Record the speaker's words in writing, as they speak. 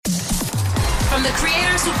From the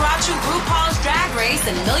creators who brought you RuPaul's Drag Race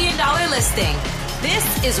and $1 Million Listing,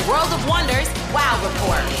 this is World of Wonder's Wow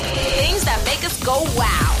Report. Things that make us go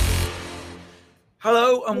wow.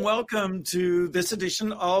 Hello and welcome to this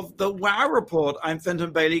edition of the Wow Report. I'm Fenton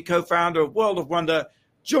Bailey, co-founder of World of Wonder,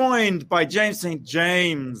 joined by James St.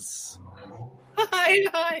 James.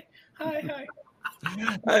 Hi.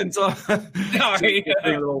 And sorry, a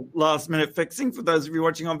little last-minute fixing for those of you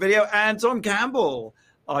watching on video. And Tom Campbell,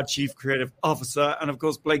 our Chief Creative Officer, and of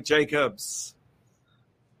course Blake Jacobs.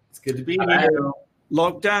 It's good to be here.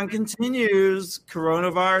 Lockdown continues,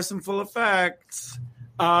 coronavirus in full effect.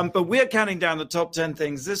 But we're counting down the top 10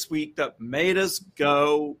 things this week that made us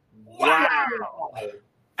go, wow.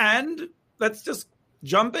 And let's just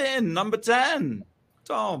jump in. Number 10,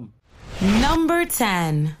 Tom. Number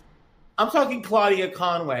 10. I'm talking Claudia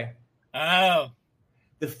Conway. Oh.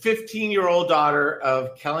 The 15-year-old daughter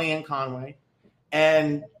of Kellyanne Conway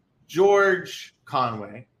and George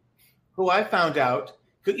Conway, who I found out,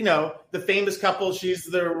 you know, the famous couple, she's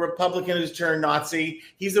the Republican who's turned Nazi.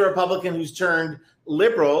 He's the Republican who's turned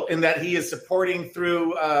liberal in that he is supporting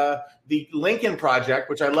through the Lincoln Project,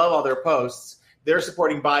 which I love all their posts. They're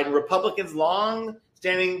supporting Biden. Republicans,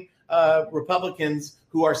 long-standing Republicans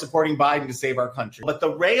who are supporting Biden to save our country. But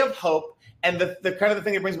the ray of hope and the kind of the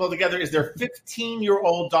thing that brings them all together is their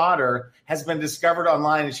 15-year-old daughter has been discovered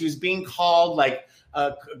online, and she was being called like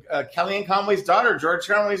Kellyanne Conway's daughter, George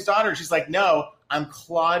Conway's daughter. She's like, no, I'm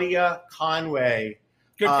Claudia Conway.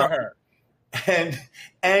 Good for her.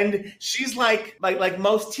 And she's like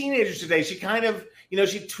most teenagers today. She kind of, you know,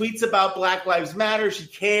 she tweets about Black Lives Matter. She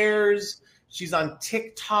cares. She's on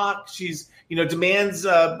TikTok. She's, you know, demands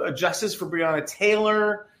justice for Breonna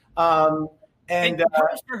Taylor. And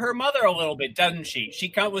comes for her mother a little bit, doesn't she? She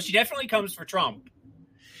definitely comes for Trump.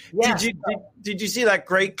 Yeah. Did you see that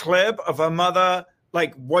great clip of her mother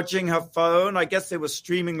like watching her phone? I guess they were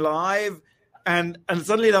streaming live. And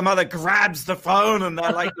suddenly the mother grabs the phone and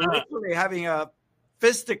they're like literally having a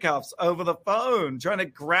fisticuffs over the phone, trying to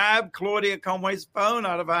grab Claudia Conway's phone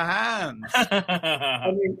out of her hands.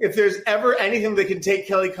 I mean, if there's ever anything that can take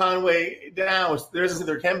Kelly Conway down,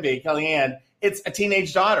 there can be, Kellyanne, it's a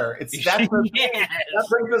teenage daughter. That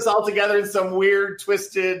brings us all together in some weird,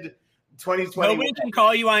 twisted 2020. Nobody can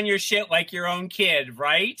call you on your shit like your own kid,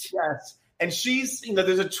 right? Yes. And she's, you know,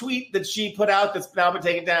 there's a tweet that she put out that's now been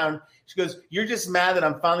taken down. She goes, "You're just mad that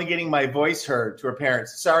I'm finally getting my voice heard," to her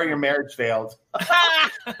parents. "Sorry, your marriage failed."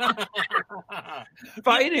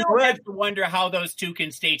 Fighting have to wonder how those two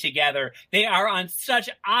can stay together. They are on such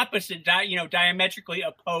opposite, diametrically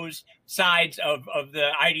opposed sides of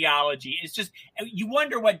the ideology. It's just, you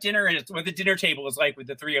wonder what the dinner table is like with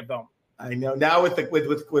the three of them. I know now with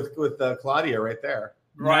Claudia right there.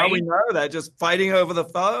 Right. Now we know they're just fighting over the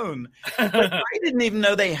phone. But I didn't even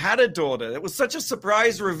know they had a daughter. It was such a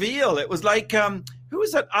surprise reveal. It was like, who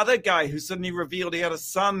was that other guy who suddenly revealed he had a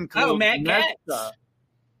son called Matt Gaetz.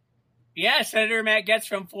 Yeah, Senator Matt Gaetz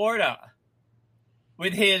from Florida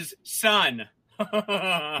with his son.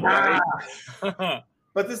 But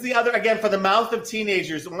this is the other, again, for the mouth of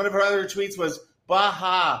teenagers. One of her other tweets was,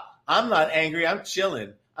 "Baha, I'm not angry. I'm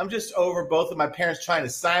chilling. I'm just over both of my parents trying to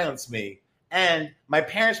silence me. And my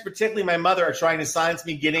parents, particularly my mother, are trying to silence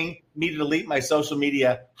me, getting me to delete my social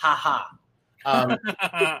media. Ha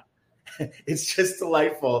ha." It's just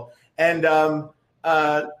delightful. And,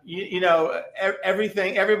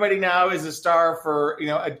 everybody now is a star for,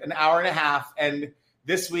 an hour and a half. And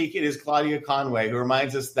this week it is Claudia Conway, who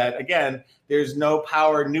reminds us that, again, there's no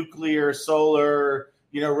power, nuclear, solar,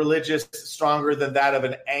 religious, stronger than that of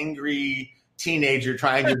an angry teenager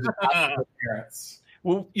trying to defy her parents.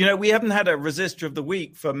 Well, we haven't had a resistor of the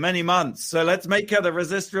week for many months, so let's make her the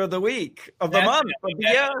resistor of the week, of the month. We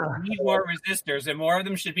need more resistors, and more of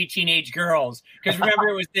them should be teenage girls. Because remember,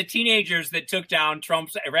 it was the teenagers that took down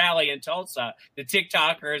Trump's rally in Tulsa, the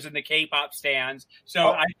TikTokers and the K-pop stans.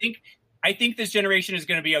 So I think this generation is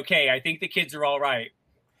going to be okay. I think the kids are all right.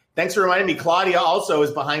 Thanks for reminding me. Claudia also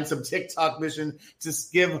is behind some TikTok mission to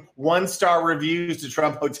give 1-star reviews to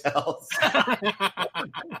Trump hotels.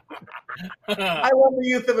 I love the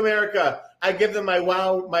youth of America. I give them my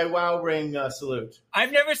wow ring salute.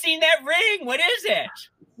 I've never seen that ring. What is it?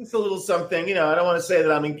 It's a little something. I don't want to say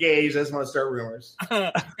that I'm engaged. I just want to start rumors.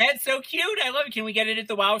 That's so cute. I love it. Can we get it at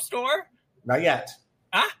the Wow store? Not yet.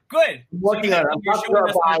 Good. I'm working on it. I'm talking to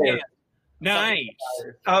our buyers. Nice.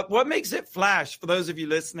 What makes it flash? For those of you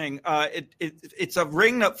listening, it's a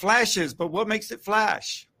ring that flashes, but what makes it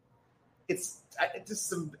flash? It's just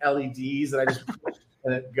some LEDs that I just push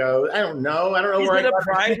and it goes. I don't know. Where I got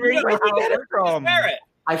it. Where'd you get it from?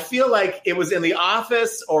 I feel like it was in the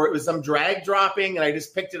office or it was some drag dropping, and I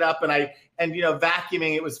just picked it up and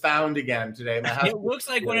vacuuming, it was found again today. It looks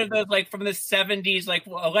like one of those, like from the 70s, like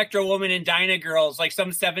Electro Woman and Dinah Girls, like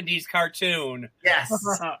some 70s cartoon. Yes.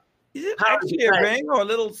 Is it actually a ring or a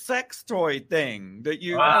little sex toy thing that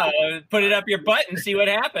you put it up your butt and see what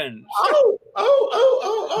happens?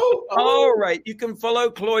 Oh. All right. You can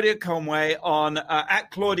follow Claudia Conway on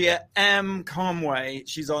at Claudia M. Conway.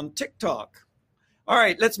 She's on TikTok. All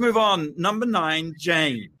right, let's move on. Number 9,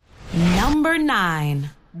 Jane. Number 9.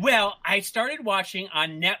 Well, I started watching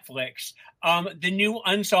on Netflix the new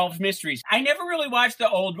Unsolved Mysteries. I never really watched the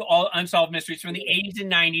old Unsolved Mysteries from the 80s and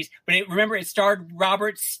 90s, but remember it starred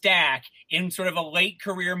Robert Stack in sort of a late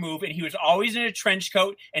career move, and he was always in a trench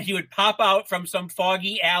coat, and he would pop out from some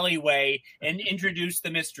foggy alleyway and introduce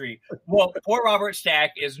the mystery. Well, poor Robert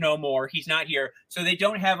Stack is no more. He's not here, so they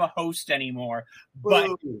don't have a host anymore.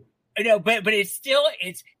 But... No, but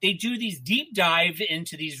they do these deep dives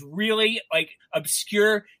into these really like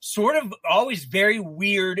obscure, sort of always very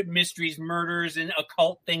weird mysteries, murders and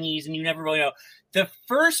occult thingies, and you never really know. The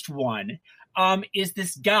first one is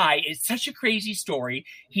this guy. It's such a crazy story.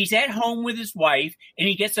 He's at home with his wife, and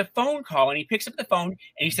he gets a phone call, and he picks up the phone, and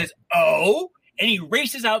he says, "Oh," and he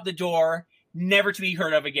races out the door, never to be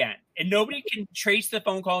heard of again. And nobody can trace the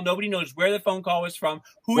phone call. Nobody knows where the phone call was from,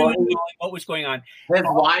 who he was calling, what was going on. His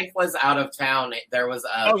wife was out of town. There was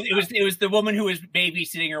it was the woman who was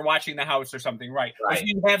babysitting or watching the house or something, right? So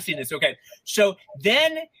you have seen this, okay? So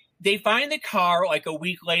then they find the car like a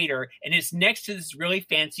week later, and it's next to this really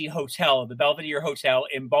fancy hotel, the Belvedere Hotel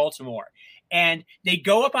in Baltimore. And they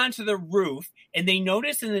go up onto the roof, and they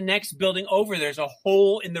notice in the next building over, there's a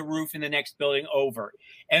hole in the roof in the next building over.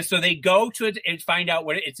 And so they go to it and find out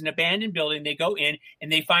what it's an abandoned building. They go in,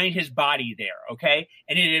 and they find his body there, okay?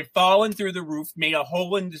 And it had fallen through the roof, made a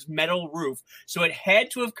hole in this metal roof. So it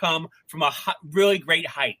had to have come from a really great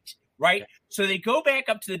height, right? So they go back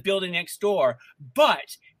up to the building next door,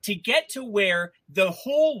 but to get to where the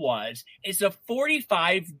hole was, it's a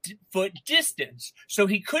 45-foot distance. So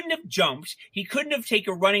he couldn't have jumped. He couldn't have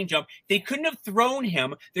taken a running jump. They couldn't have thrown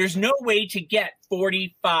him. There's no way to get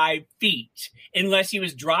 45 feet unless he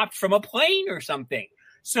was dropped from a plane or something.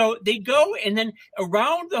 So they go, and then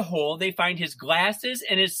around the hole, they find his glasses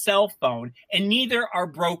and his cell phone, and neither are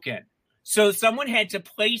broken. So someone had to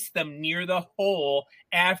place them near the hole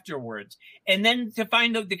afterwards. And then to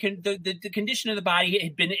find out the condition of the body, it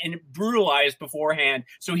had been brutalized beforehand.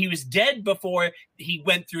 So he was dead before he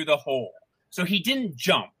went through the hole. So he didn't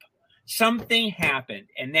jump. Something happened,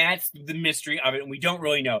 and that's the mystery of it, and we don't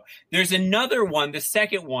really know. There's another one, the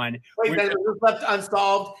second one. Wait, that was left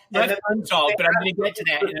unsolved. Left unsolved, but I'm going to get to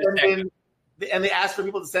that in a second. And they ask for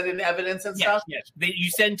people to send in evidence and stuff? Yes.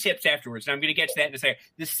 You send tips afterwards, and I'm going to get to that in a second.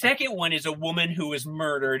 The second one is a woman who was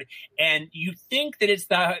murdered, and you think that it's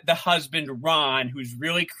the husband, Ron, who's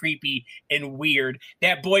really creepy and weird.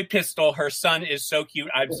 That boy Pistol, her son, is so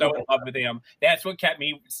cute. I'm so in love with him. That's what kept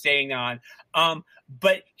me staying on.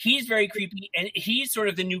 But he's very creepy, and he's sort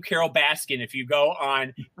of the new Carol Baskin. If you go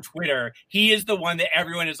on Twitter, he is the one that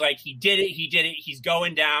everyone is like, he did it, he's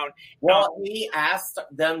going down. Well, he asked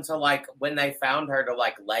them to, like, when they found her, to,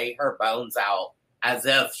 like, lay her bones out as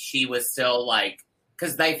if she was still, like,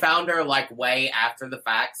 because they found her, like, way after the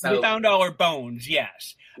fact. So they found all her bones,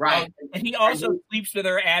 yes. Right. And he also sleeps with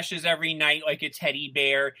her ashes every night like a teddy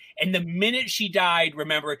bear. And the minute she died,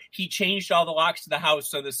 remember, he changed all the locks to the house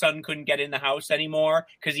so the sun couldn't get in the house anymore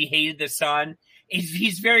because he hated the sun.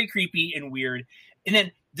 He's very creepy and weird. And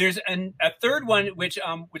then there's a third one, which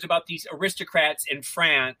was about these aristocrats in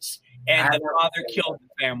France, and the father killed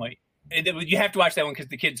the family. You have to watch that one because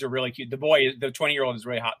the kids are really cute. The 20-year-old is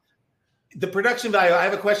really hot. The production value, I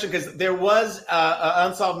have a question because there was an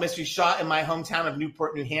unsolved mystery shot in my hometown of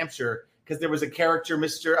Newport, New Hampshire, because there was a character,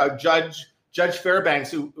 Judge Fairbanks,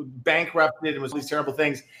 who bankrupted and was these terrible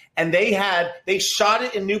things. And they shot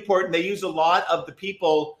it in Newport, and they used a lot of the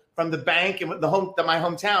people from the bank and my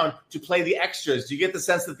hometown to play the extras. Do you get the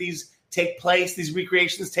sense that these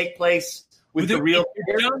recreations take place with the real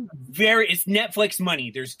it's Netflix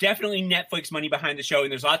money. There's definitely Netflix money behind the show,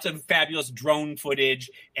 and there's lots of fabulous drone footage,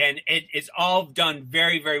 and it's all done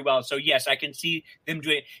very, very well. So yes, I can see them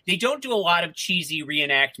doing it. They don't do a lot of cheesy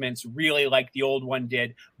reenactments, really, like the old one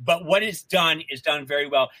did, but what is done very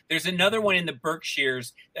well. There's another one in the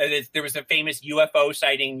Berkshires. There was a famous UFO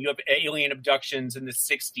sighting, alien abductions in the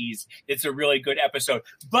 60s. It's a really good episode.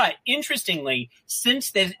 But interestingly,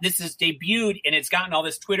 since this is debuted and it's gotten all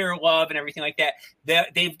this Twitter love and everything like that,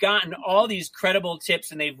 they've gotten all these credible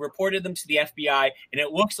tips, and they've reported them to the FBI, and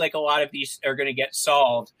it looks like a lot of these are going to get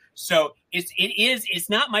solved. So it's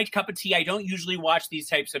not my cup of tea. I don't usually watch these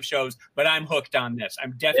types of shows, but I'm hooked on this.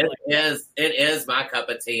 I'm definitely. It is my cup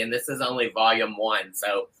of tea, and this is only volume 1.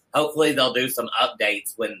 So hopefully they'll do some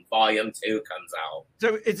updates when volume 2 comes out.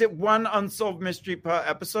 So is it one unsolved mystery per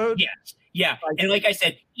episode? Yes. Yeah. And like I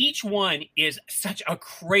said, each one is such a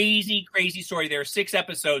crazy, crazy story. There are 6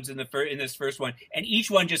 episodes in this first one, and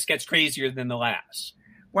each one just gets crazier than the last.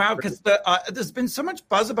 Wow, because there's been so much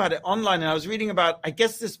buzz about it online, and I was reading about, I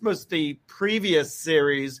guess this was the previous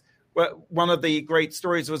series, where one of the great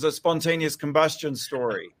stories was a spontaneous combustion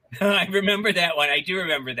story. I remember that one. I do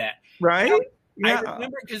remember that. Right? Yeah. I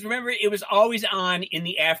remember it was always on in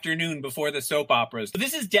the afternoon before the soap operas. So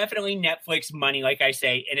this is definitely Netflix money, like I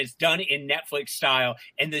say, and it's done in Netflix style.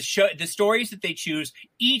 And the stories that they choose,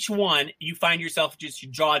 each one, you find yourself just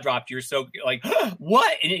your jaw dropped. You're so like,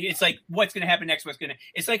 what? And it's like, what's going to happen next?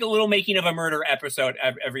 It's like a little making of a murder episode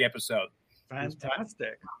every episode.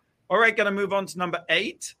 Fantastic. All right, going to move on to number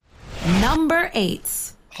 8. Number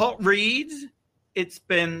 8. Hot read. It's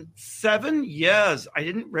been 7 years. I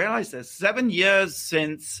didn't realize this. 7 years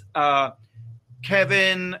since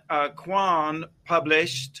Kevin Kwan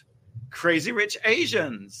published Crazy Rich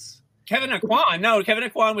Asians. Kevin Kwan? No, Kevin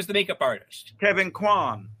Kwan was the makeup artist. Kevin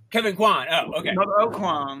Kwan. Kevin Kwan. Oh, okay. Not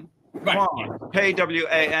Kwan. Right. Kwan.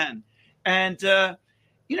 Kwan. And, I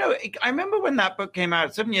remember when that book came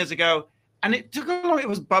out 7 years ago, and it took a long, it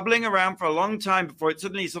was bubbling around for a long time before it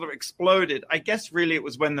suddenly sort of exploded. I guess really it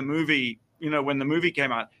was when the movie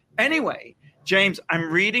came out. Anyway, James,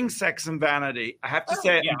 I'm reading Sex and Vanity. I have to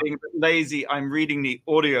say, I'm being a bit lazy. I'm reading the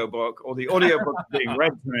audiobook, or the audiobook is being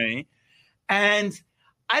read to me. And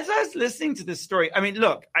as I was listening to this story, I mean,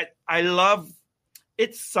 look, I love,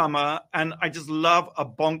 it's summer, and I just love a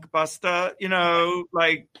bonk buster,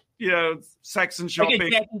 sex and shopping. Like a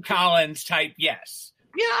Jackie Collins type, yes.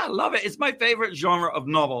 Yeah, I love it. It's my favorite genre of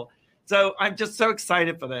novel. So I'm just so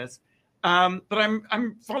excited for this. But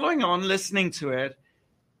I'm following on, listening to it,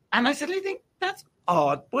 and I suddenly think, that's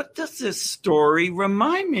odd. What does this story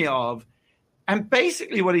remind me of? And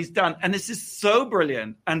basically what he's done, and this is so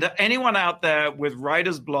brilliant, and anyone out there with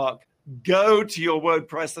writer's block, go to your word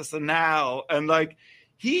processor now. And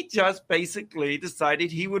he just basically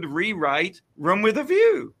decided he would rewrite Room with a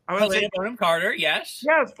View. Helena Bonham Carter, yes.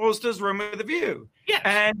 Yes, Forster's Room with a View. Yes.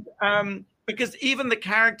 And because even the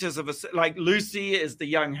characters of like Lucy is the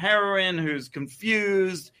young heroine who's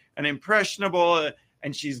confused and impressionable,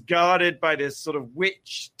 and she's guarded by this sort of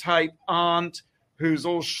witch type aunt who's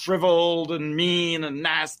all shriveled and mean and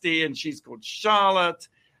nasty, and she's called Charlotte.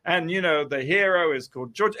 And, the hero is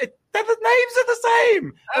called George. The names are the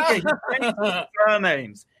same. Okay,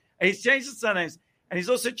 he's changed the surnames. And he's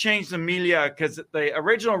also changed Amelia, because the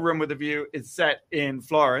original Room with a View is set in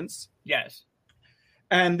Florence. Yes.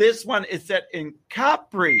 And this one is set in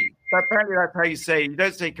Capri. Apparently that's how you say. You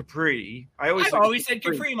don't say Capri. I've always said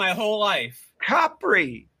Capri my whole life.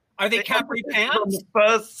 Capri. Are they Capri pants? From the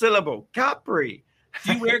first syllable. Capri.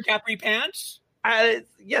 Do you wear Capri pants?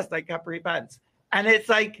 Yes, like Capri pants. And it's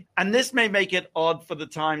and this may make it odd for the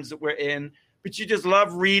times that we're in, but you just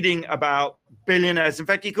love reading about billionaires. In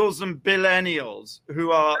fact, he calls them billennials,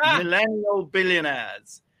 who are millennial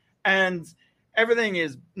billionaires. And everything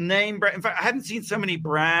is name brand. In fact, I haven't seen so many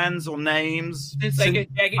brands or names. It's like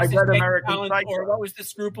I read American Psycho. Or what was the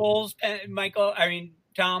Scruples, Michael? I mean,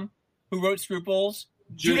 Tom, who wrote Scruples?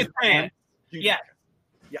 Judith Krantz. Yeah.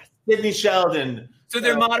 Yes. Sidney Sheldon. So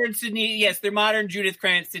they're modern Sidney. Yes, they're modern Judith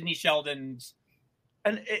Krantz, Sidney Sheldons.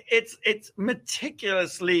 And it's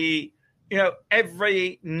meticulously,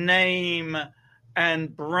 every name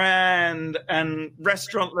and brand and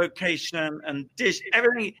restaurant location and dish,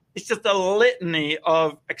 everything. It's just a litany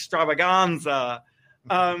of extravaganza,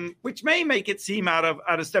 which may make it seem out of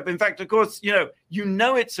step. In fact, of course,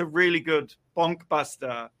 it's a really good bonk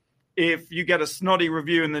buster if you get a snotty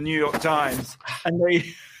review in the New York Times, and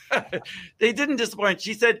they didn't disappoint.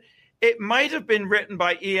 She said it might have been written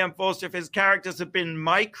by E.M. Forster if his characters had been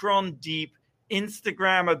micron deep,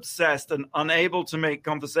 Instagram obsessed, and unable to make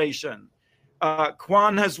conversation.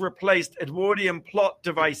 Kwan has replaced Edwardian plot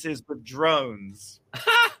devices with drones.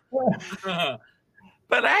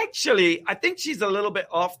 But actually, I think she's a little bit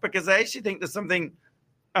off, because I actually think there's something.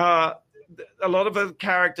 A lot of her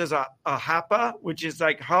characters are Hapa, which is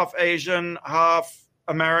like half Asian, half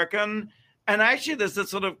American. And actually, there's a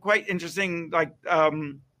sort of quite interesting,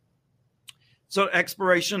 sort of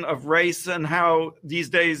exploration of race and how these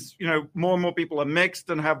days, more and more people are mixed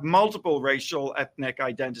and have multiple racial ethnic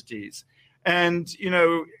identities. And,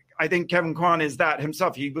 I think Kevin Kwan is that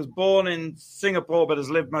himself. He was born in Singapore, but has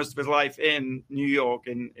lived most of his life in New York,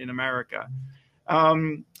 in America.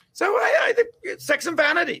 So I think it's Sex and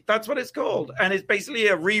Vanity. That's what it's called. And it's basically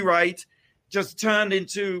a rewrite just turned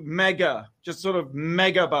into just sort of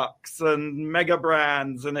mega bucks and mega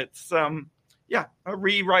brands. And it's, a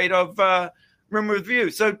rewrite of Room with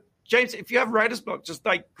View. So, James, if you have writer's block, just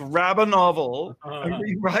like grab a novel and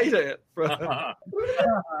rewrite it.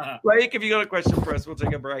 Blake, if you got a question for us, we'll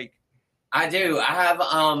take a break. I do. I have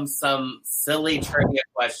some silly trivia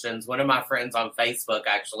questions. One of my friends on Facebook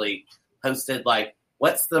actually posted, like,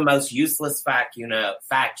 what's the most useless fact you know?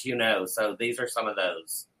 So these are some of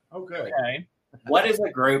those. Okay. What is a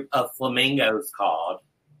group of flamingos called?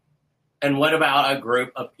 And what about a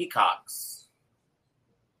group of peacocks?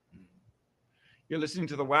 You're listening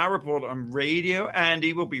to the Wow Report on Radio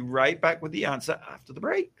Andy. We'll be right back with the answer after the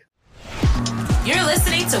break. You're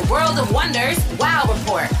listening to World of Wonders Wow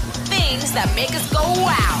Report. Things that make us go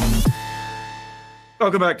wow.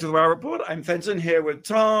 Welcome back to the Wow Report. I'm Fenton here with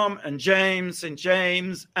Tom and James, St.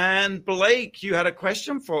 James, and Blake. You had a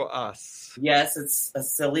question for us. Yes, it's a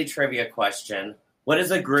silly trivia question. What is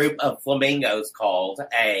a group of flamingos called?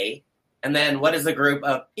 A. And then what is a group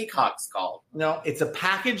of peacocks called? No, it's a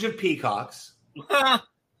package of peacocks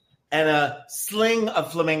and a sling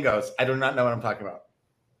of flamingos. I do not know what I'm talking about.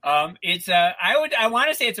 I want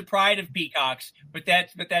to say it's a pride of peacocks, but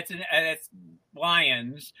that's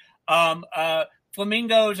lions.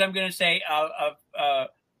 Flamingos, I'm going to say a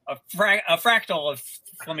fractal of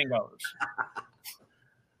flamingos.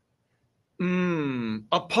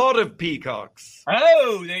 A pod of peacocks.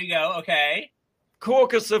 Oh, there you go. Okay.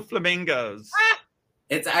 Caucus of flamingos.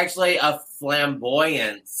 It's actually a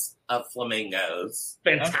flamboyance of flamingos.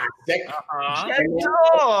 Fantastic.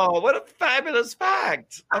 Oh, what a fabulous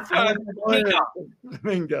fact. A flamboyance of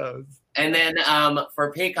flamingos. And then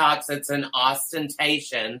for peacocks, it's an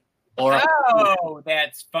ostentation.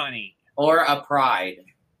 That's funny. Or a pride.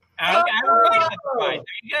 There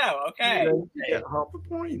you go. Okay. You get half a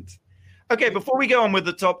point. Okay, before we go on with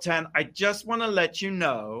the top 10, I just want to let you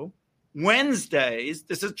know, Wednesdays,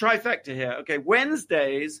 this is trifecta here. Okay,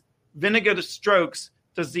 Wednesdays, Vinegar Strokes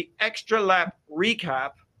does the extra lap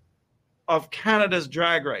recap of Canada's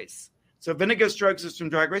Drag Race. So Vinegar Strokes is from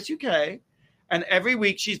Drag Race UK, and every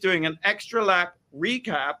week she's doing an extra lap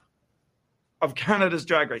recap of Canada's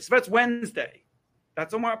Drag Race. So that's Wednesday.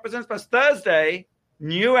 That's on What Presents Plus. Thursday,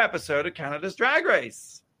 new episode of Canada's Drag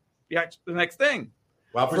Race. The next thing.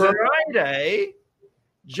 Well, Friday,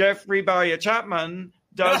 Jeffrey Bowyer Chapman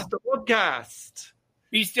does the podcast.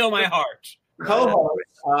 Be Still My Heart.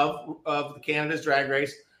 Co-host of the Canada's Drag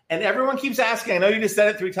Race. And everyone keeps asking, I know you just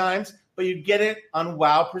said it 3 times, but you get it on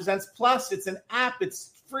Wow Presents Plus. It's an app.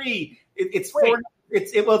 It's free. It's free.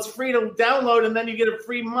 It's free to download, and then you get a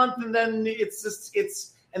free month, and then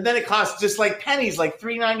and then it costs just like pennies, like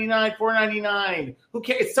 $3.99, $4.99. Who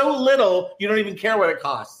cares? It's so little, you don't even care what it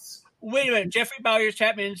costs. Wait a minute, Jeffrey Bowyer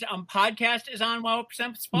Chapman's podcast is on Wow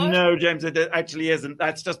Presents Plus? No, James, it actually isn't.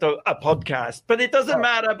 That's just a podcast. But it doesn't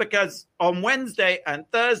matter, because on Wednesday and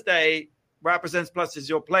Thursday, Wow Presents Plus is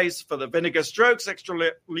your place for the Vinegar Strokes extra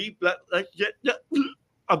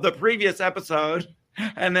of the previous episode.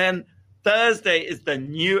 And then Thursday is the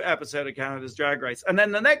new episode of Canada's Drag Race. And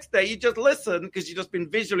then the next day, you just listen, because you've just been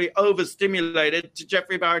visually overstimulated, to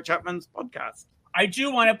Jeffrey Bowyer Chapman's podcast. I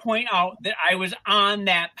do want to point out that I was on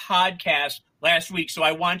that podcast last week, so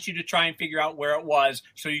I want you to try and figure out where it was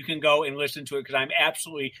so you can go and listen to it, because I'm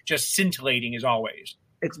absolutely just scintillating as always.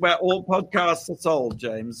 It's where all podcasts are sold,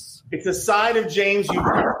 James. It's a side of James you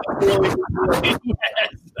Yes,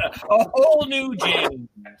 a whole new James.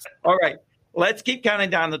 All right, let's keep counting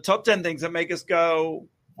down the top 10 things that make us go,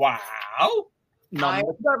 wow.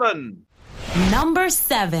 Number 7. Number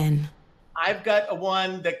 7. I've got a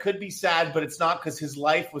one that could be sad, but it's not, because his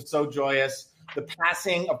life was so joyous. The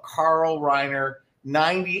passing of Carl Reiner,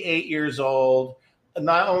 98 years old,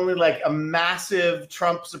 not only like a massive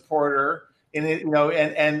Trump supporter,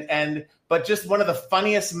 but just one of the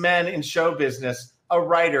funniest men in show business, a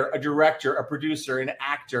writer, a director, a producer, an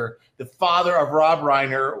actor, the father of Rob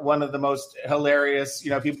Reiner, one of the most hilarious,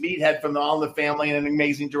 if you meathead from All in the Family, and an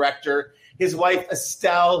amazing director. His wife,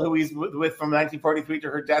 Estelle, who he's with from 1943 to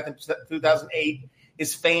her death in 2008,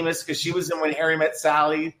 is famous because she was in When Harry Met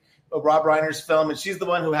Sally, Rob Reiner's film. And she's the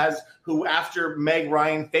one who after Meg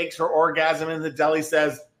Ryan fakes her orgasm in the deli,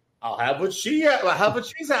 says, I'll have what she's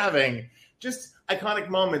having. Just iconic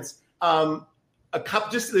moments.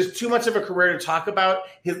 There's too much of a career to talk about.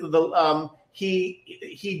 He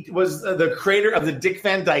was the creator of the Dick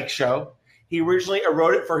Van Dyke Show. He originally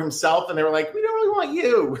wrote it for himself, and they were like, we don't really want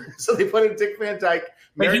you. So they put in Dick Van Dyke.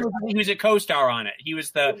 He was a co-star on it. He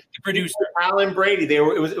was the producer. Alan Brady. It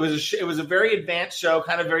was a very advanced show,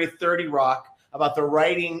 kind of very 30 Rock. about the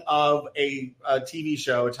writing of a TV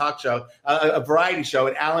show, a talk show, a variety show,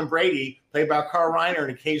 and Alan Brady, played by Carl Reiner in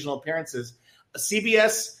occasional appearances.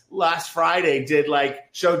 CBS last Friday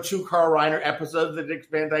showed 2 Carl Reiner episodes of the Dick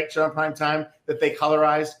Van Dyke Show on prime time that they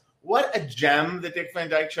colorized. What a gem the Dick Van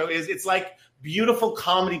Dyke Show is. It's like beautiful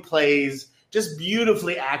comedy plays, just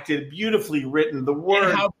beautifully acted, beautifully written. The word.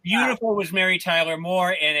 And how beautiful was Mary Tyler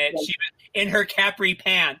Moore in it? She was in her capri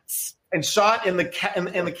pants. And shot in the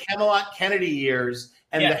Camelot Kennedy years,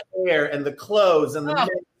 and the hair and the clothes and the men's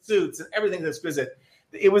suits and everything that's exquisite.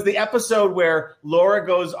 It was the episode where Laura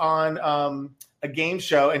goes on a game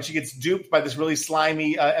show and she gets duped by this really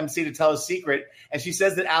slimy MC to tell a secret. And she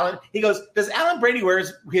says that he goes, does Alan Brady wear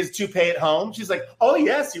his toupee at home? She's like, oh,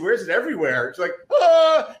 yes, he wears it everywhere. She's like,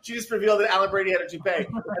 ah! She just revealed that Alan Brady had a toupee.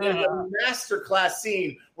 And there's a masterclass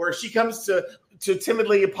scene where she comes to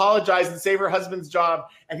timidly apologize and save her husband's job.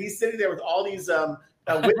 And he's sitting there with all these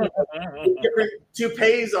different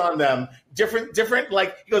toupees on them, different.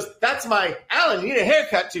 Like he goes, "That's my Alan. You need a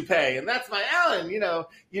haircut toupee, and that's my Alan.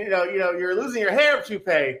 You're losing your hair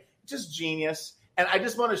toupee." Just genius. And I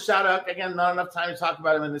just want to shout out again. Not enough time to talk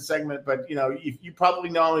about him in this segment, but you probably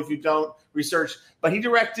know him if you don't research. But he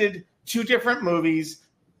directed 2 different movies,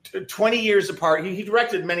 20 years apart. He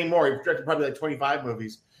directed many more. He directed probably like 25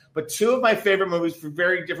 movies. But 2 of my favorite movies for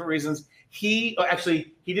very different reasons. He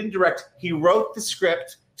didn't direct. He wrote the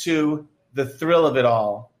script to The Thrill of It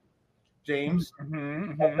All. James,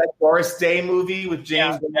 that Doris Day movie with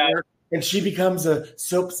James Garner, and she becomes a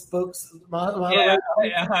soap spokesmodel.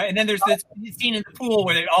 And then there's this scene in the pool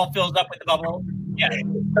where it all fills up with the bubble. Yeah,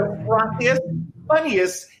 the rockiest,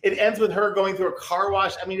 funniest. It ends with her going through a car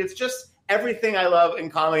wash. I mean, it's just everything I love in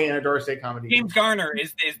comedy and a Doris Day comedy. James Garner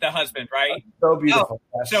is the husband, right? So beautiful.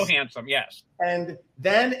 Yes. So handsome, yes. And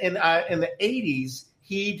then in the 80s,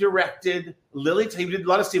 he directed he did a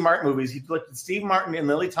lot of Steve Martin movies. He directed Steve Martin and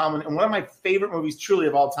Lily Tomlin. And one of my favorite movies, truly,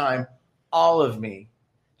 of all time, All of Me. Do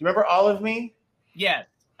you remember All of Me? Yes.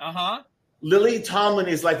 Uh-huh. Lily Tomlin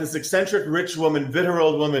is like this eccentric rich woman,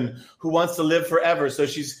 bitter-old woman who wants to live forever. So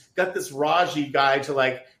she's got this Raji guy to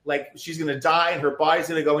like she's going to die and her body's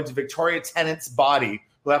going to go into Victoria Tennant's body,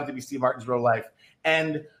 who happened to be Steve Martin's real life.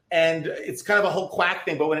 And it's kind of a whole quack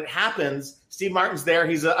thing. But when it happens, Steve Martin's there.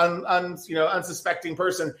 He's an unsuspecting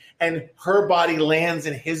person, and her body lands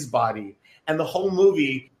in his body. And the whole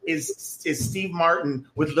movie is Steve Martin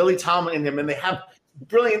with Lily Tomlin in him, and they have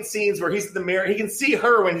brilliant scenes where he's in the mirror. He can see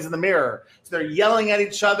her when he's in the mirror. So they're yelling at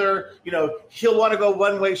each other. He'll want to go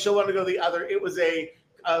one way, she'll want to go the other. It was a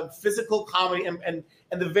physical comedy, and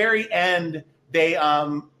the very end, they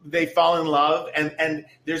fall in love, and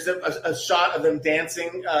there's a shot of them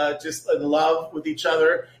dancing, just in love with each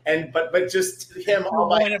other, but just him all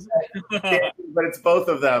by himself, but it's both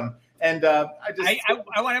of them. And I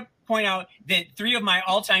want to point out that 3 of my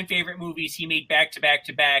all-time favorite movies he made back to back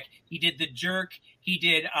to back. He did The Jerk, he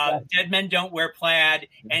did Dead Men Don't Wear Plaid,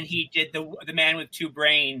 and he did the Man with Two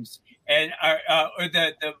Brains, and or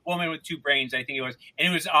the Woman with Two Brains, I think it was. And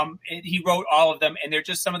it was he wrote all of them, and they're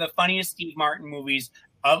just some of the funniest Steve Martin movies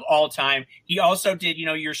of all time. He also did,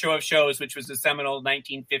 Your Show of Shows, which was a seminal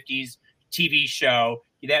 1950s TV show.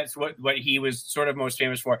 That's what he was sort of most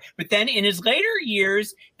famous for. But then in his later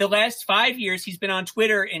years, the last 5 years, he's been on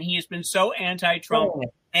Twitter, and he has been so anti-Trump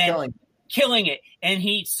and killing it. And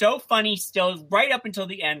he's so funny still, right up until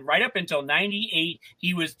the end, right up until 98.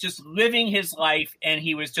 He was just living his life, and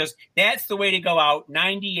he was just, that's the way to go out,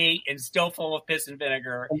 98 and still full of piss and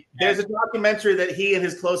vinegar. There's a documentary that he and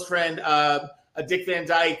his close friend, Dick Van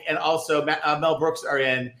Dyke, and also Mel Brooks are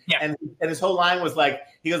in. Yeah. And his whole line was like,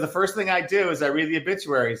 he goes, the first thing I do is I read the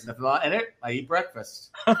obituaries, and if I'm not in it, I eat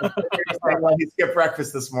breakfast. He skipped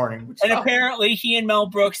breakfast this morning. And apparently he and Mel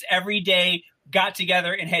Brooks every day got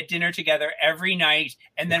together and had dinner together every night,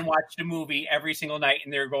 and then watched a movie every single night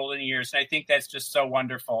in their golden years. And I think that's just so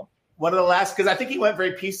wonderful. One of the last, because I think he went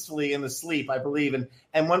very peacefully in the sleep, I believe.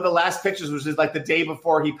 And one of the last pictures was just like the day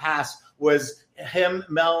before he passed, was him,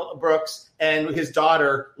 Mel Brooks, and his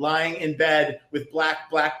daughter lying in bed with black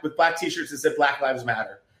T-shirts that said Black Lives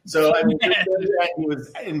Matter. So I mean, he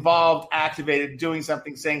was involved, activated, doing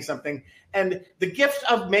something, saying something. And the gift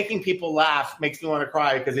of making people laugh makes me want to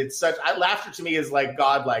cry, because it's such, laughter to me is like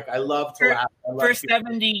godlike. I love to laugh. For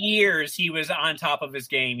 70 years, he was on top of his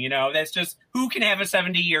game. That's just, who can have a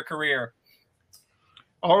 70-year career?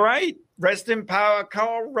 All right. Rest in power.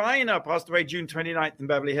 Carl Reiner passed away June 29th in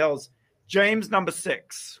Beverly Hills. James, number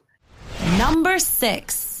 6. Number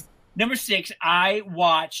 6. Number 6, I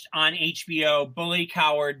watched on HBO Bully,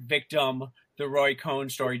 Coward, Victim, the Roy Cohn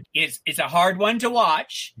story. It's a hard one to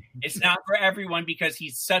watch. It's not for everyone because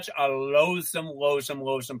he's such a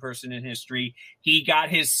loathsome person in history. He got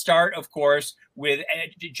his start, of course, with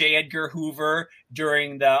J. Edgar Hoover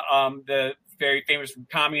during the very famous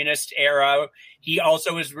communist era. He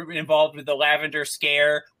also was involved with the Lavender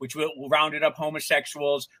Scare, which rounded up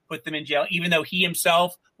homosexuals, put them in jail, even though he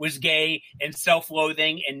himself was gay and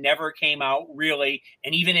self-loathing and never came out really.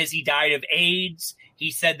 And even as he died of AIDS, he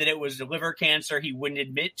said that it was liver cancer. He wouldn't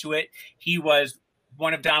admit to it. He was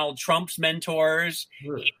one of Donald Trump's mentors.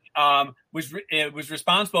 Really? He was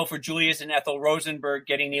responsible for Julius and Ethel Rosenberg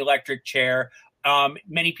getting the electric chair.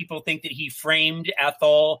 Many people think that he framed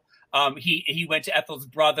Ethel. He went to Ethel's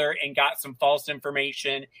brother and got some false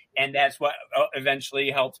information, and that's what eventually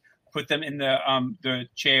helped put them in the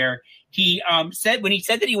chair. He said when he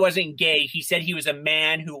said that he wasn't gay, he said he was a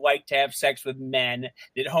man who liked to have sex with men,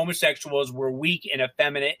 that homosexuals were weak and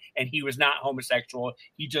effeminate, and he was not homosexual.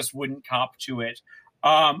 He just wouldn't cop to it.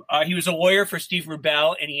 He was a lawyer for Steve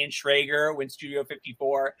Rubell and Ian Schrager when Studio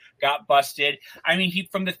 54 got busted. I mean,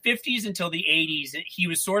 from the 50s until the 80s, he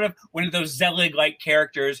was sort of one of those Zelig-like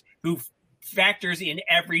characters who factors in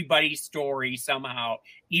everybody's story somehow,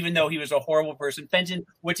 even though he was a horrible person. Fenton,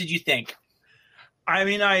 what did you think? I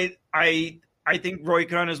mean, I think Roy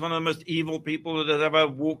Cohn is one of the most evil people that has ever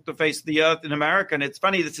walked the face of the earth in America. And it's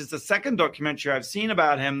funny, this is the second documentary I've seen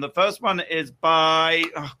about him. The first one is by,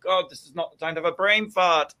 oh God, this is not the time to have a brain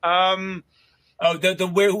fart.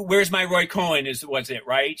 Where's My Roy Cohn was it,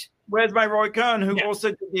 right? Where's My Roy Cohn, who also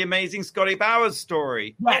did the amazing Scotty Bowers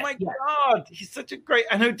story. Yes, oh my God, he's such a great,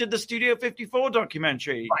 and who did the Studio 54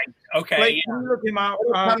 documentary. Right, okay. Like, can you look him up?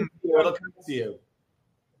 It'll come to you.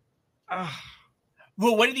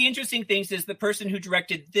 Well, one of the interesting things is the person who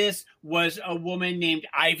directed this was a woman named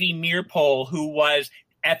Ivy Meerpole, who was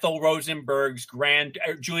Julius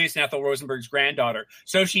and Ethel Rosenberg's granddaughter.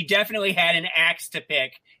 So she definitely had an axe to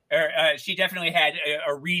pick. She definitely had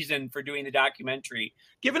a reason for doing the documentary.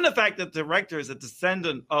 Given the fact that the director is a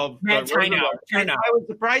descendant of Matt Tynow. I was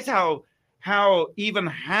surprised how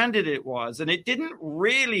even-handed it was, and it didn't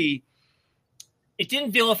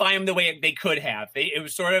vilify him the way they could have. It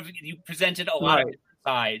was sort of, you presented a lot of different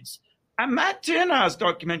sides. And Matt Tyrnau's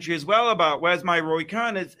documentary as well about Where's My Roy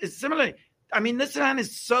Cohn is similar. I mean, this man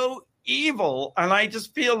is so evil, and I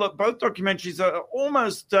just feel that both documentaries are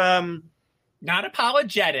almost not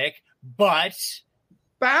apologetic, but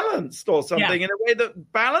balanced or something in a way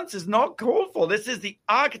that balance is not called for. This is the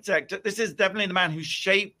architect. This is definitely the man who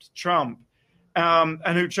shaped Trump,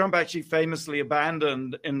 and who Trump actually famously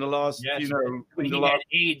abandoned in the last, when he had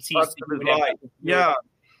AIDS,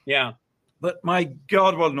 yeah. But my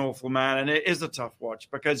God, what an awful man. And it is a tough watch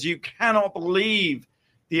because you cannot believe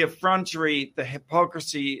the effrontery, the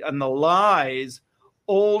hypocrisy, and the lies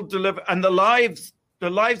all delivered, and the lives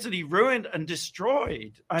that he ruined and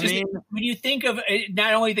destroyed. I mean, when you think of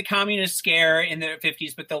not only the communist scare in the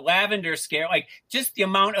 50s, but the Lavender Scare, like just the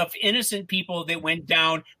amount of innocent people that went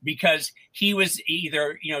down because he was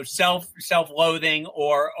either, self-loathing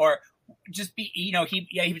or just he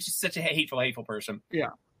was just such a hateful person. Yeah.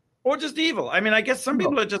 Or just evil. I mean, I guess some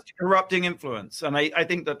people are just corrupting influence. And I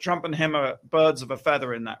think that Trump and him are birds of a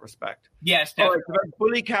feather in that respect. Yes, definitely. All right,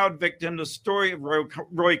 Bully Cowed Victim, the story of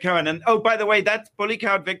Roy Cohn. And, oh, by the way, that's Bully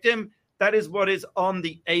Cowed Victim. That is what is on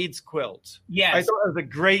the AIDS quilt. Yes. I thought it was a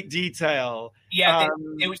great detail. Yeah,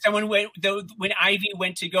 it was someone when Ivy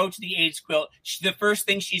went to go to the AIDS quilt, the first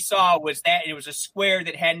thing she saw was that it was a square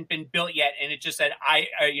that hadn't been built yet. And it just said,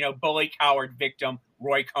 Bully Coward Victim,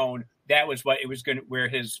 Roy Cohn. That was what it was where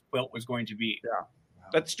his quilt was going to be. Yeah.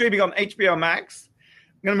 That's streaming on HBO Max.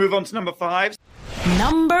 I'm going to move on to number 5.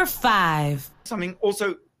 Number 5. Something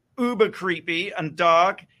also uber creepy and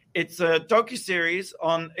dark. It's a docuseries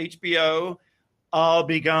on HBO, I'll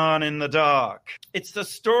Be Gone in the Dark. It's the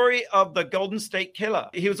story of the Golden State Killer.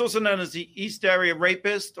 He was also known as the East Area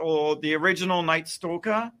Rapist or the original Night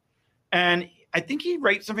Stalker. And I think he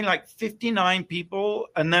raped something like 59 people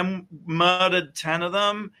and then murdered 10 of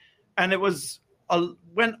them. And it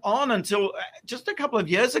went on until just a couple of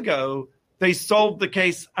years ago, they solved the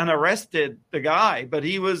case and arrested the guy. But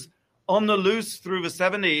he was on the loose through the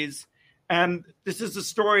 70s. And this is the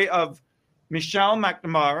story of Michelle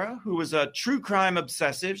McNamara, who was a true crime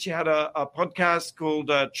obsessive. She had a podcast called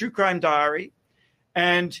True Crime Diary.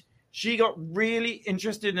 And she got really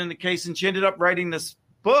interested in the case. And she ended up writing this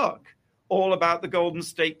book all about the Golden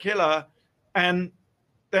State Killer. And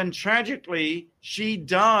then tragically, she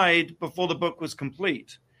died before the book was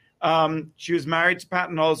complete. She was married to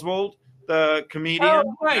Patton Oswalt, the comedian.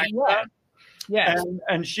 Oh, right, yeah. Yes.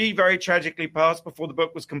 And she very tragically passed before the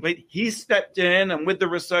book was complete. He stepped in, and with the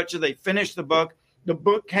researcher, they finished the book. The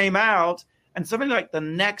book came out, and something like the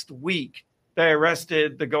next week, they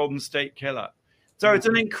arrested the Golden State Killer. So it's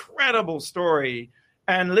an incredible story.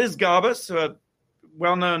 And Liz Garbus, a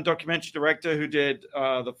well-known documentary director who did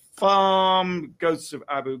The Farm, Ghosts of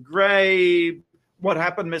Abu Ghraib, What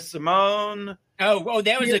Happened, Miss Simone. Oh,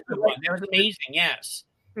 that was a good one. That was amazing, yes.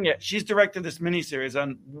 Yeah, she's directed this miniseries,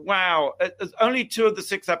 and wow, only 2 of the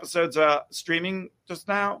 6 episodes are streaming just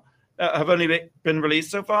now, have only been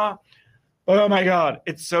released so far. But oh my God,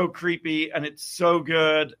 it's so creepy and it's so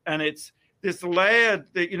good, and it's this layer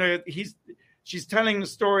that she's telling the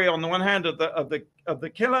story on the one hand of the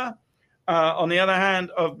killer, on the other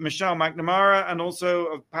hand of Michelle McNamara, and also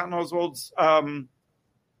of Patton Oswalt's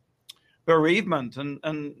bereavement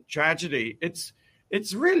and tragedy.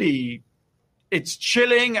 It's really. It's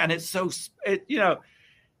chilling, and it's so, it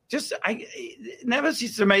never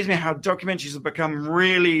ceases to amaze me how documentaries have become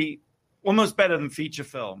really almost better than feature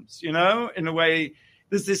films, in a way.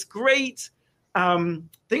 There's this great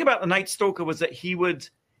thing about The Night Stalker was that he would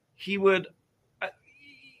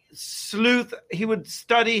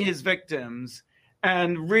study his victims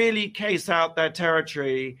and really case out their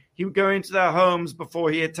territory. He would go into their homes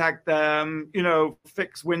before he attacked them,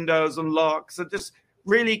 fix windows and locks, and just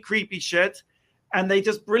really creepy shit. And they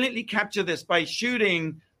just brilliantly capture this by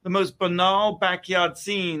shooting the most banal backyard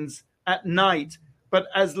scenes at night. But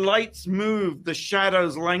as lights move, the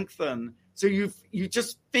shadows lengthen. So you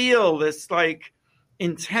just feel this like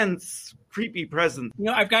intense, creepy presence.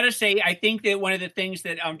 I've got to say, I think that one of the things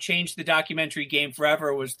that changed the documentary game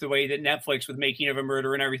forever was the way that Netflix, with Making of a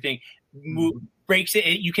Murder and everything, breaks it.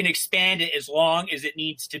 You can expand it as long as it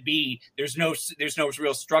needs to be. There's no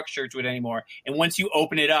real structure to it anymore. And once you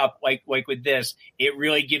open it up, like with this, it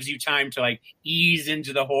really gives you time to like ease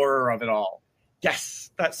into the horror of it all. Yes,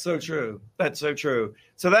 that's so true. That's so true.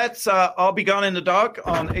 So that's I'll Be Gone in the Dark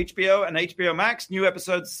on HBO and HBO Max. New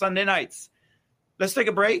episodes Sunday nights. Let's take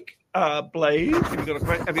a break. Blade, have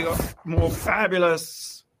you got more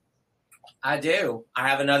fabulous? I do. I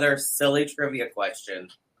have another silly trivia question.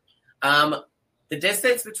 The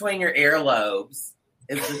distance between your earlobes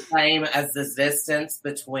is the same as the distance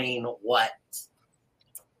between what?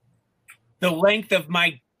 The length of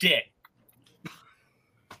my dick.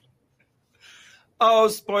 Oh,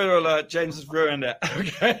 spoiler alert, James has ruined it.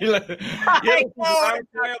 Okay. Oh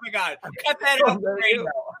my God. Cut that off.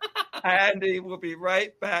 Andy will be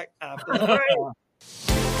right back after the break.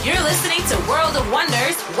 You're listening to World of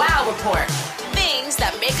Wonders Wow Report. Things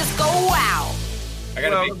that make us go wow.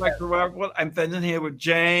 Welcome back to Wow Report. I'm Fenton here with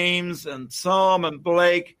James and Tom and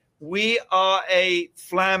Blake. We are a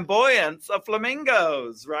flamboyance of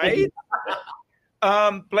flamingos, right?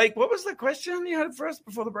 Blake, what was the question you had for us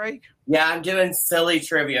before the break? Yeah, I'm doing silly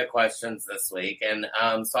trivia questions this week. And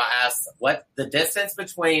so I asked what the distance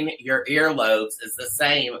between your earlobes is the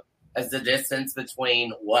same as the distance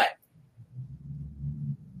between what?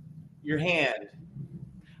 Your hand.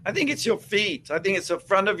 I think it's your feet. I think it's the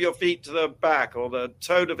front of your feet to the back or the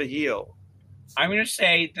toe to the heel. I'm going to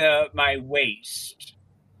say my waist.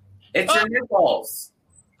 It's your nipples.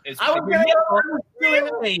 I was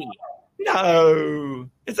Really? No.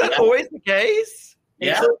 Is that always the case?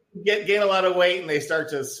 Yeah. Until you gain a lot of weight and they start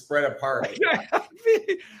to spread apart.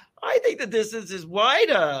 I think the distance is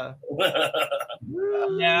wider.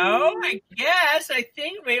 No, I guess. I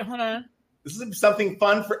think. Wait, hold on. This is something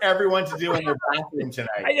fun for everyone to do in their bathroom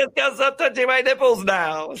tonight. I just got stop touching my nipples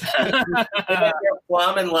now. They're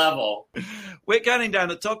plumb and level. We're counting down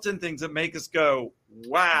the top 10 things that make us go,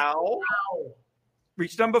 wow.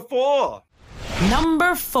 Reach number 4.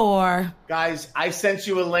 Number 4. Guys, I sent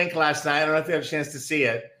you a link last night. I don't know if you have a chance to see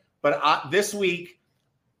it. But this week,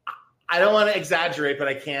 I don't want to exaggerate, but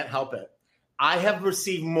I can't help it. I have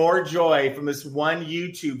received more joy from this one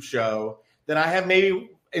YouTube show than I have maybe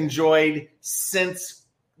enjoyed since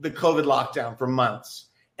the COVID lockdown for months.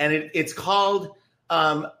 And it's called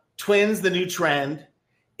Twins, the New Trend.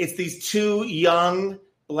 It's these 2 young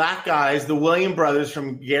black guys, the Williams brothers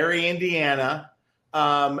from Gary, Indiana.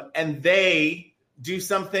 And they do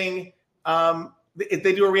something,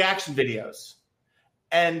 they do reaction videos.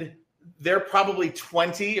 And they're probably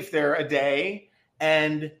 20 if they're a day.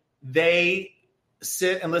 And they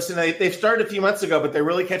sit and listen. They've started a few months ago, but they're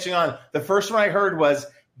really catching on. The first one I heard was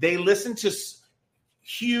they listen to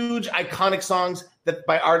huge, iconic songs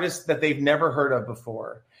by artists that they've never heard of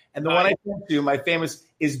before. And the one I went to, my famous,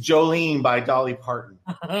 is Jolene by Dolly Parton.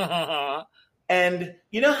 And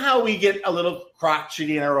you know how we get a little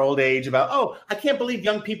crotchety in our old age about, oh, I can't believe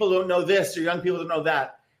young people don't know this or young people don't know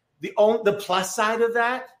that. The plus side of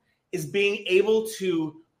that is being able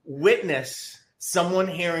to witness someone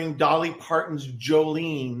hearing Dolly Parton's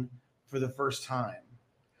Jolene for the first time.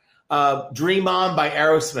 Dream On by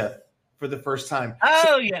Aerosmith for the first time.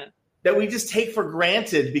 Oh, yeah. That we just take for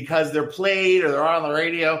granted because they're played or they're on the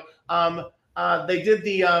radio. They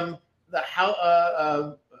did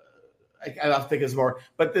I'll think of more,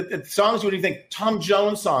 but the songs. What do you think? Tom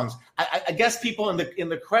Jones songs. I guess people in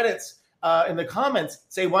the credits, in the comments,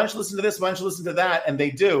 say, "Why don't you listen to this? Why don't you listen to that?" And they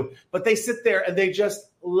do, but they sit there and they just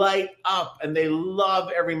light up and they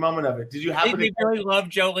love every moment of it. Did you happen They really love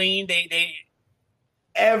Jolene.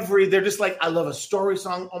 They're just like, I love a story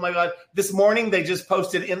song. Oh my God! This morning they just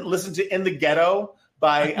posted listen to "In the Ghetto"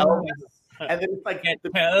 by Elvis, and it's like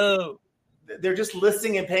they're just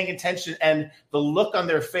listening and paying attention, and the look on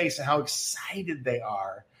their face and how excited they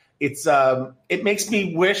are. It makes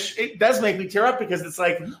me wish. It does make me tear up because it's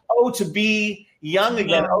like, to be young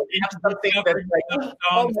again. Something that's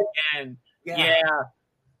like, again. Yeah.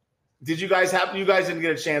 Did you guys didn't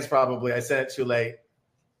get a chance? Probably I sent it too late.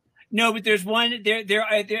 No, but there's one there.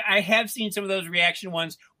 I have seen some of those reaction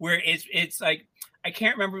ones where it's like, I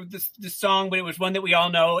can't remember the song, but it was one that we all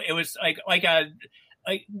know. It was like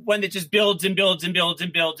one that just builds and builds and builds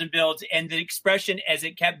and builds and builds, and the expression as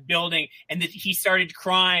it kept building, and that he started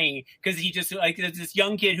crying because he just like this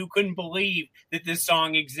young kid who couldn't believe that this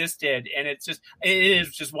song existed, and it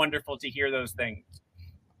is just wonderful to hear those things.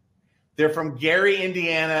 They're from Gary,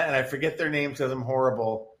 Indiana, and I forget their names because I'm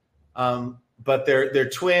horrible. But they're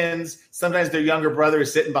twins. Sometimes their younger brother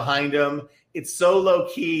is sitting behind them. It's so low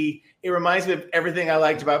key. It reminds me of everything I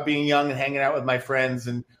liked about being young and hanging out with my friends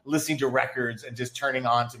and listening to records and just turning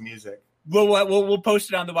on to music. We'll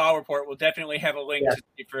post it on the WOW Report. We'll definitely have a link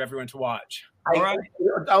for everyone to watch. All right.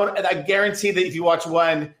 I guarantee that if you watch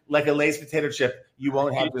one, like a Lay's potato chip, you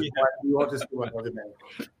won't have this one. You won't just do one other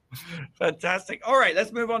than. Fantastic. All right,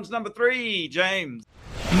 let's move on to number 3, James.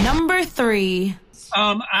 Number 3.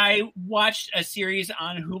 I watched a series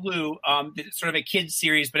on Hulu, sort of a kid's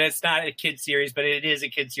series, but it's not a kid's series, but it is a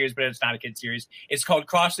kid's series, but it's not a kid's series. It's called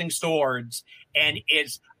Crossing Swords, and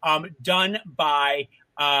it's done by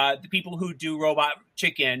the people who do Robot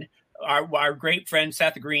Chicken, our great friend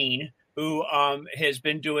Seth Green, who has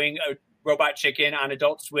been doing Robot Chicken on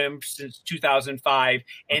Adult Swim since 2005,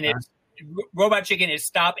 and it's Robot Chicken is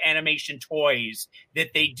stop animation toys that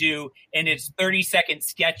they do, and it's 30-second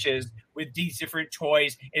sketches with these different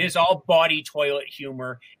toys. It is all body toilet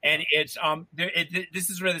humor, and it's this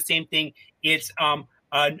is sort of the same thing. It's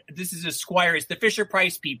this is a squire. It's the Fisher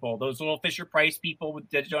Price people, those little Fisher Price people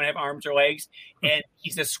that don't have arms or legs. And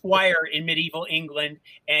he's a squire in medieval England,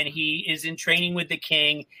 and he is in training with the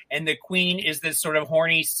king. And the queen is this sort of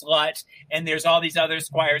horny slut. And there's all these other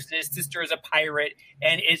squires. And his sister is a pirate.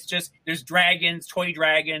 And it's just, there's dragons, toy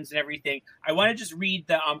dragons, and everything. I want to just read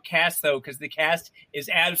the cast, though, because the cast is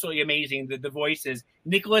absolutely amazing. The voices.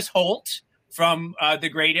 Nicholas Hoult from The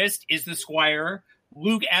Greatest is the squire.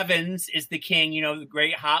 Luke Evans is the king, the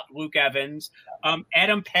great hot Luke Evans.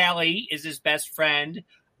 Adam Pally is his best friend.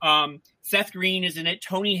 Seth Green is in it.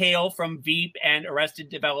 Tony Hale from Veep and Arrested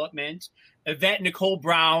Development. Yvette Nicole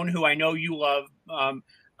Brown, who I know you love.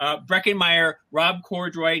 Breckenmeyer, Rob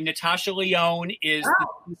Corddry, Natasha Lyonne is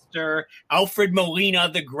the sister. Alfred Molina,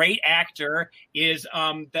 the great actor, is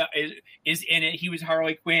in it. He was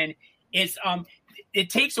Harley Quinn. It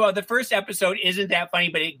takes a while. The first episode isn't that funny,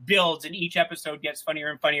 but it builds, and each episode gets funnier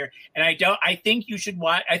and funnier. And I think you should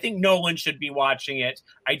watch. I think Nolan should be watching it.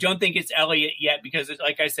 I don't think it's Elliot yet because,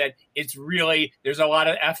 like I said, it's really, there's a lot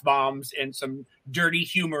of F-bombs and some dirty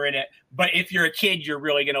humor in it. But if you're a kid, you're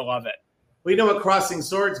really going to love it. Well, you know what crossing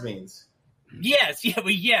swords means? Yes,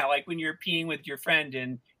 yeah, like when you're peeing with your friend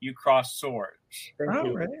and you cross swords.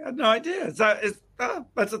 Really? I had no idea.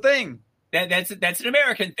 That's a thing. That's an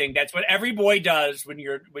American thing. That's what every boy does when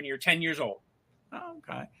you're 10 years old. Oh,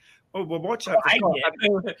 okay. Well, we'll watch that. I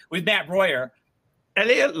did with Matt Breuer.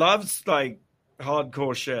 Elliot loves like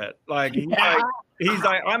hardcore shit. Like he's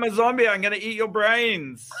like, I'm a zombie. I'm gonna eat your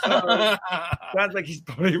brains. So, sounds like he's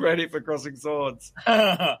probably ready for Crossing Swords.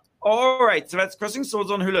 All right, so that's Crossing Swords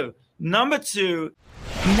on Hulu. Number two.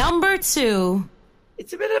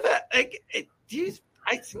 It's a bit of I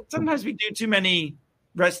think sometimes we do too many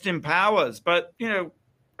rest in powers, but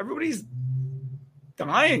everybody's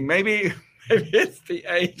dying. Maybe it's the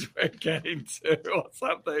age we're getting to or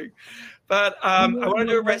something. But I want to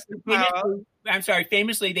do a rest in power. I'm sorry.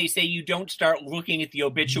 Famously, they say you don't start looking at the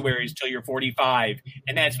obituaries till you're 45,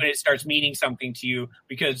 and that's when it starts meaning something to you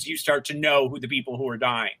because you start to know who the people who are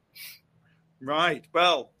dying. Right.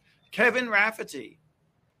 Well, Kevin Rafferty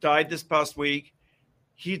died this past week.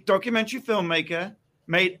 He's a documentary filmmaker,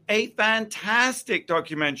 made a fantastic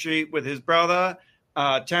documentary with his brother,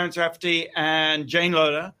 Terrence Rafferty, and Jane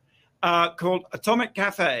Loder, called Atomic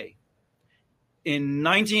Cafe in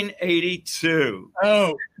 1982.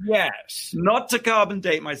 Oh, yes. Not to carbon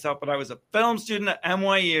date myself, but I was a film student at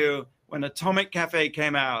NYU when Atomic Cafe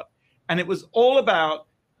came out. And it was all about,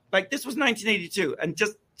 like, this was 1982. And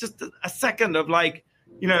just a second of, like,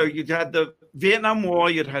 you know, you'd had the Vietnam War,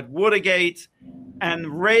 you'd had Watergate,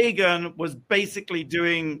 and Reagan was basically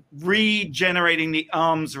regenerating the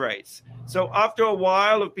arms race. So after a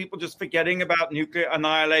while of people just forgetting about nuclear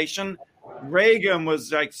annihilation, Reagan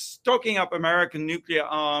was like stocking up American nuclear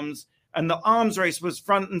arms, and the arms race was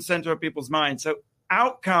front and center of people's minds. So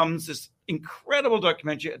out comes this incredible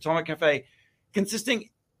documentary, Atomic Cafe, consisting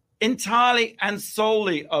entirely and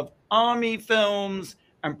solely of army films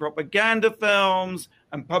and propaganda films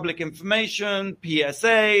and public information,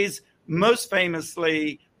 PSAs, most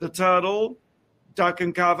famously The Turtle, Duck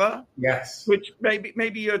and Cover. Yes. Which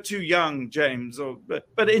maybe you're too young, James.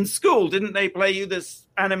 But in school, didn't they play you this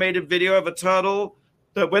animated video of a turtle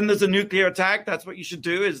that when there's a nuclear attack, that's what you should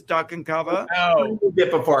do is duck and cover? Oh, A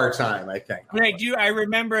bit before our time, I think. I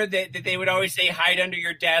remember that they would always say hide under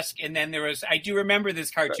your desk, and then I do remember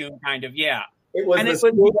this cartoon kind of, yeah. It was the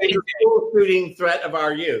school shooting threat of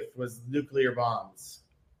our youth was nuclear bombs.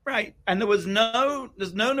 Right. And there's no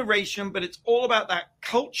narration, but it's all about that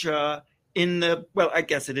culture I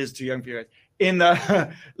guess it is too young for you guys, in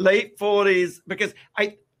the late 40s, because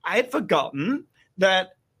I had forgotten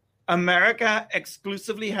that America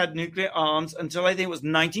exclusively had nuclear arms until I think it was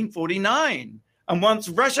 1949. And once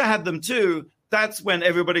Russia had them too, that's when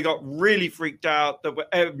everybody got really freaked out that were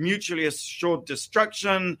mutually assured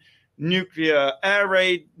destruction, nuclear air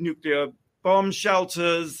raid, nuclear bomb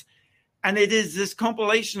shelters. And it is this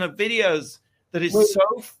compilation of videos that is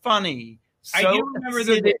so funny. I do remember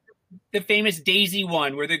the famous Daisy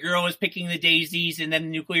one where the girl is picking the daisies and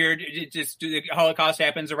then the Holocaust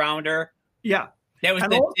happens around her. Yeah. That was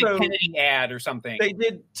the Kennedy ad or something. They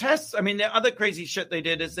did tests. I mean, the other crazy shit they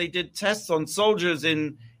did is they did tests on soldiers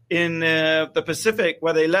in the Pacific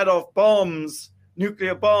where they let off bombs,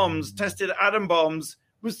 nuclear bombs, tested atom bombs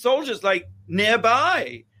with soldiers like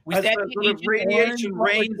nearby. Was that sort of radiation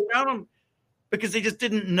rains down on them because they just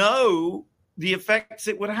didn't know the effects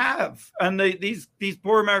it would have. And these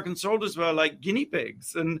poor American soldiers were like guinea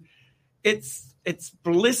pigs. And it's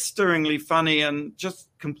blisteringly funny and just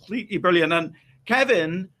completely brilliant. And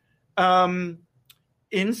Kevin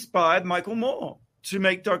inspired Michael Moore to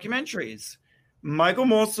make documentaries. Michael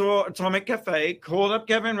Moore saw Atomic Cafe, called up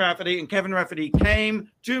Kevin Rafferty, and Kevin Rafferty came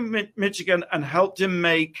to Michigan and helped him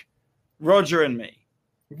make Roger and Me.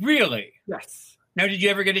 Really? Yes. Now, did you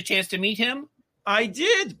ever get a chance to meet him? I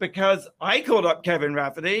did, because I called up Kevin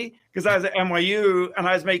Rafferty because I was at NYU and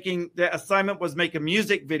the assignment was make a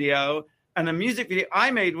music video. And the music video I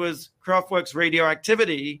made was Kraftwerk's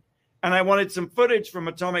Radioactivity. And I wanted some footage from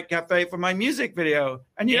Atomic Cafe for my music video.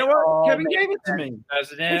 And you know what? Kevin gave it to me.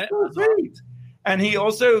 Doesn't it? So sweet. And he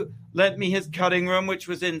also lent me his cutting room, which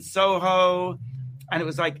was in Soho. And it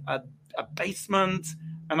was like a basement.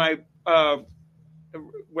 And I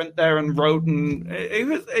went there and wrote. And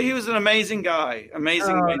he was an amazing guy.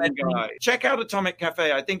 Amazing guy. Check out Atomic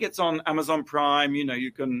Cafe. I think it's on Amazon Prime. You know,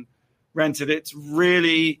 you can rent it. It's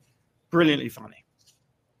really brilliantly funny.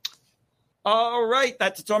 All right,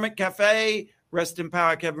 that's Atomic Cafe. Rest in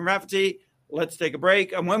power, Kevin Rafferty. Let's take a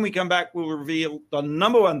break. And when we come back, we'll reveal the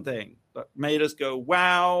number one thing that made us go,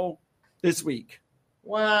 wow, this week.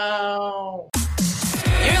 Wow.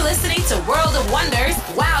 You're listening to World of Wonders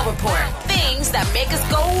Wow Report. Things that make us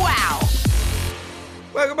go wow.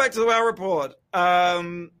 Welcome back to the Wow Report.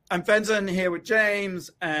 I'm Fenton here with James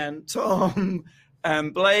and Tom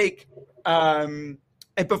and Blake.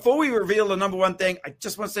 And before we reveal the number one thing, I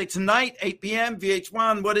just want to say tonight, 8 p.m.,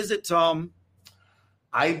 VH1, what is it, Tom?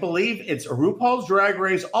 I believe it's RuPaul's Drag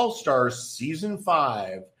Race All-Stars Season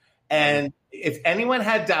 5. And if anyone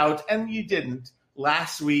had doubt, and you didn't,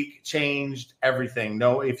 last week changed everything.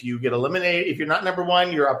 No, if you get eliminated, if you're not number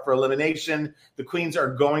one, you're up for elimination. The queens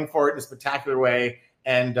are going for it in a spectacular way.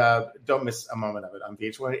 And don't miss a moment of it on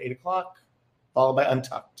VH1 at 8 o'clock, followed by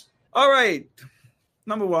Untucked. All right,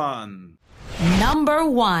 number one. Number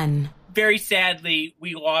one. Very sadly,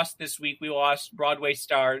 we lost this week. We lost Broadway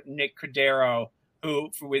star Nick Cordero,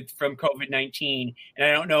 from COVID-19. And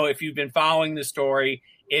I don't know if you've been following the story.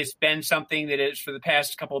 It's been something that is for the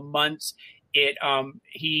past couple of months.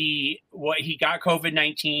 He got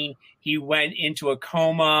COVID-19. He went into a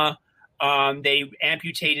coma. They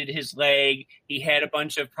amputated his leg. He had a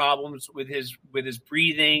bunch of problems with his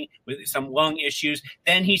breathing, with some lung issues.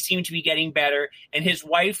 Then he seemed to be getting better. And his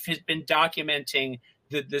wife has been documenting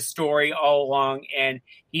the story all along. And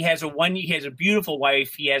he has a beautiful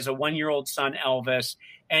wife. He has a 1-year-old son, Elvis,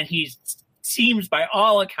 and he seems, by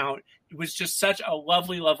all account, was just such a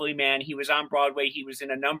lovely, lovely man. He was on Broadway. He was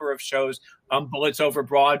in a number of shows, Bullets Over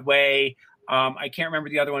Broadway. I can't remember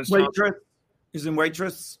the other ones. Waitress. He's in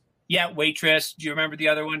Waitress. Yeah, Waitress. Do you remember the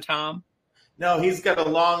other one, Tom? No, he's got a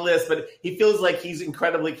long list, but he feels like he's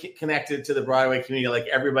incredibly connected to the Broadway community. Like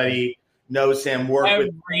everybody knows him.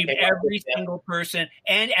 Every single person,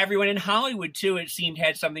 and everyone in Hollywood too. It seemed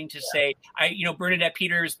had something to say. Bernadette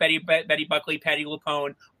Peters, Betty Buckley, Patti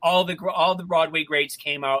LuPone, all the Broadway greats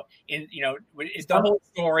came out in. It's the whole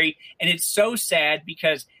story, and it's so sad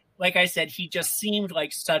because, like I said, he just seemed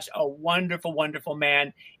like such a wonderful, wonderful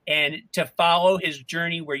man. And to follow his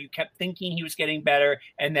journey where you kept thinking he was getting better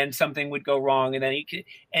and then something would go wrong. And then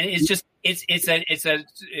it's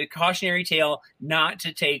a cautionary tale not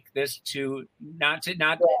to take this not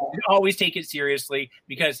to always take it seriously,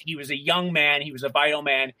 because he was a young man. He was a vital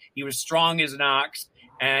man. He was strong as an ox.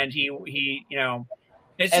 And he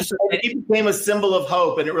became a symbol of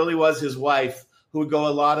hope. And it really was his wife who would go a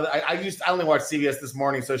lot of. I only watched CBS this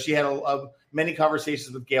morning, so she had many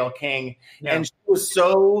conversations with Gayle King, and she was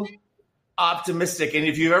so optimistic. And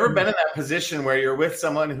if you've ever been in that position where you're with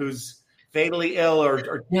someone who's fatally ill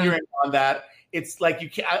or teetering on that, it's like you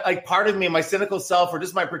can't. Like part of me, my cynical self, or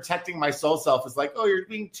just my protecting my soul self, is like, oh, you're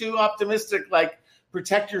being too optimistic. Like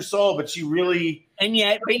protect your soul, but she really, and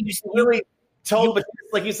yet, but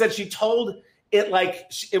like you said, she told it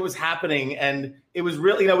like it was happening, and it was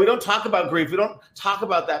really, we don't talk about grief. We don't talk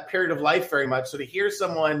about that period of life very much. So to hear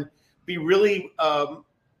someone be really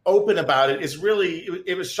open about it is really,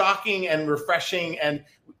 it was shocking and refreshing. And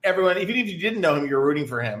everyone, even if you didn't know him, you're rooting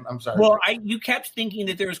for him. I'm sorry. Well, you kept thinking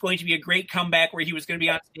that there was going to be a great comeback where he was going to be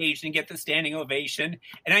on stage and get the standing ovation.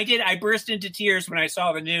 And I burst into tears when I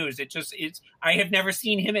saw the news. I have never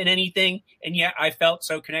seen him in anything, and yet I felt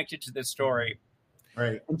so connected to this story.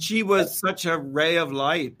 Right. And she was such a ray of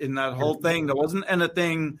light in that whole thing. There wasn't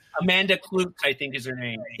anything. Amanda Kluk, I think, is her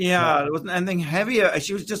name. Yeah, there wasn't anything heavier.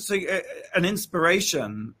 She was just an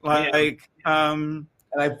inspiration. And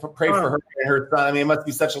I prayed for her and her son. I mean, it must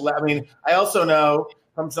be such a. I also know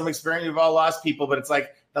from some experience, we've all lost people, but it's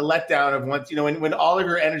like the letdown of once, when all of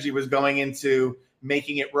your energy was going into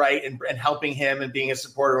making it right and helping him and being a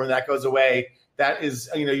supporter, when that goes away, that is,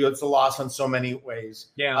 it's a loss in so many ways.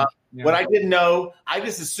 Yeah. What I didn't know, I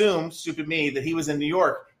just assumed, stupid me, that he was in New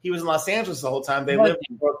York. He was in Los Angeles the whole time. They lived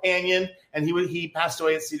in Brook Canyon, and he passed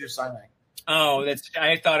away at Cedars-Sinai. Oh,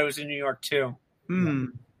 I thought it was in New York too. Hmm.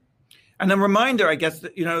 And a reminder, I guess,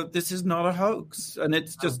 that this is not a hoax, and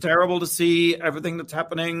it's just terrible to see everything that's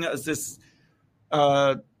happening as this,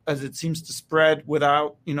 as it seems to spread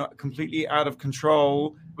without, completely out of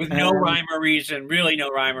control, with no rhyme or reason. Really, no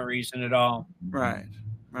rhyme or reason at all. Right.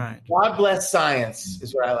 God bless science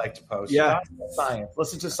is what I like to post. Yeah. God bless science.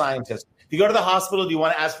 Listen to scientists. If you go to the hospital, do you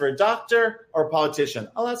want to ask for a doctor or a politician?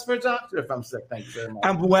 I'll ask for a doctor if I'm sick. Thank you very much.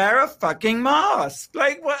 And wear a fucking mask.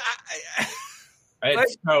 Like what?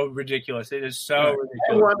 It's so ridiculous. It is so ridiculous.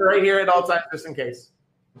 Everyone right here at all times, just in case.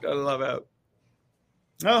 Gotta love it.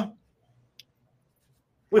 Oh.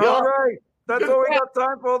 All right. That's all we got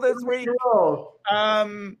time for this week.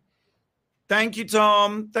 Thank you,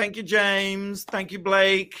 Tom. Thank you, James. Thank you,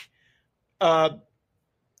 Blake.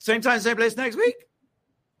 Same time, same place next week.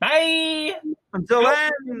 Bye. Until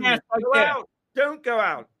then, go out. Don't go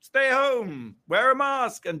out. Stay home. Wear a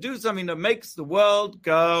mask and do something that makes the world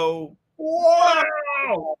go,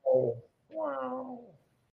 wow.